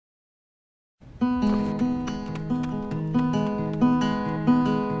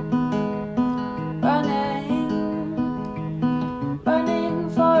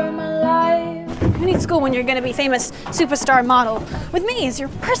school when you're gonna be famous superstar model. With me as your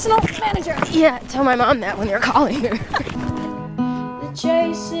personal manager. Yeah, tell my mom that when you're calling her. They're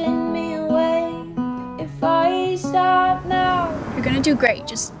chasing me away. If I stop now, You're gonna do great,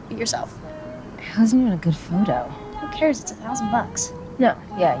 just be yourself. How's even a good photo? Who cares, it's $1,000. No,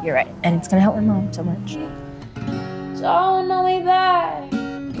 yeah, you're right. And it's gonna help my mom so much. don't know me back.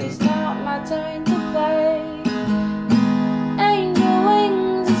 It's not my turn to play. Angel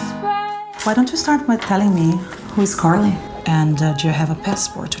wings are spread. Why don't you start by telling me who is Carly? And do you have a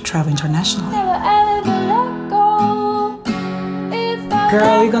passport to travel internationally? Never ever let go. If I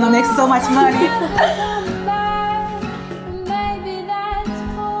Girl, you're gonna make so much money. come back, maybe that's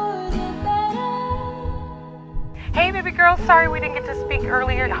for the better. Hey, baby girl, sorry we didn't get to speak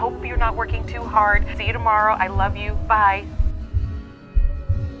earlier. I hope you're not working too hard. See you tomorrow. I love you. Bye.